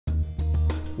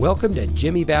Welcome to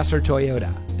Jimmy Vasser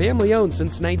Toyota, family owned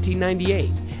since 1998.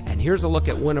 And here's a look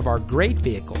at one of our great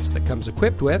vehicles that comes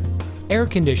equipped with air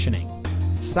conditioning,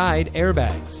 side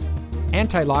airbags,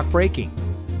 anti-lock braking,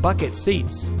 bucket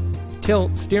seats,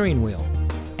 tilt steering wheel,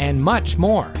 and much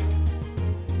more.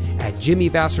 At Jimmy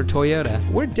Vasser Toyota,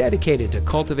 we're dedicated to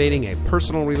cultivating a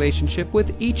personal relationship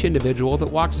with each individual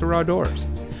that walks through our doors.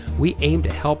 We aim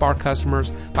to help our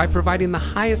customers by providing the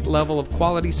highest level of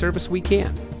quality service we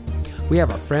can. We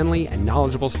have a friendly and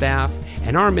knowledgeable staff,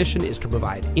 and our mission is to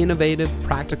provide innovative,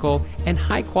 practical, and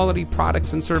high-quality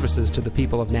products and services to the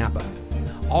people of Napa.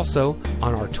 Also,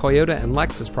 on our Toyota and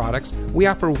Lexus products, we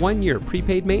offer 1-year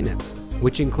prepaid maintenance,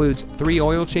 which includes 3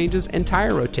 oil changes and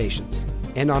tire rotations.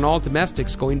 And on all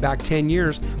domestics going back 10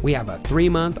 years, we have a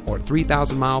 3-month or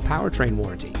 3,000-mile powertrain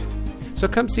warranty. So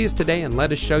come see us today and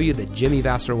let us show you the Jimmy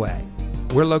Vasser way.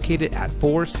 We're located at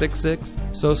 466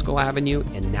 Soscol Avenue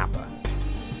in Napa.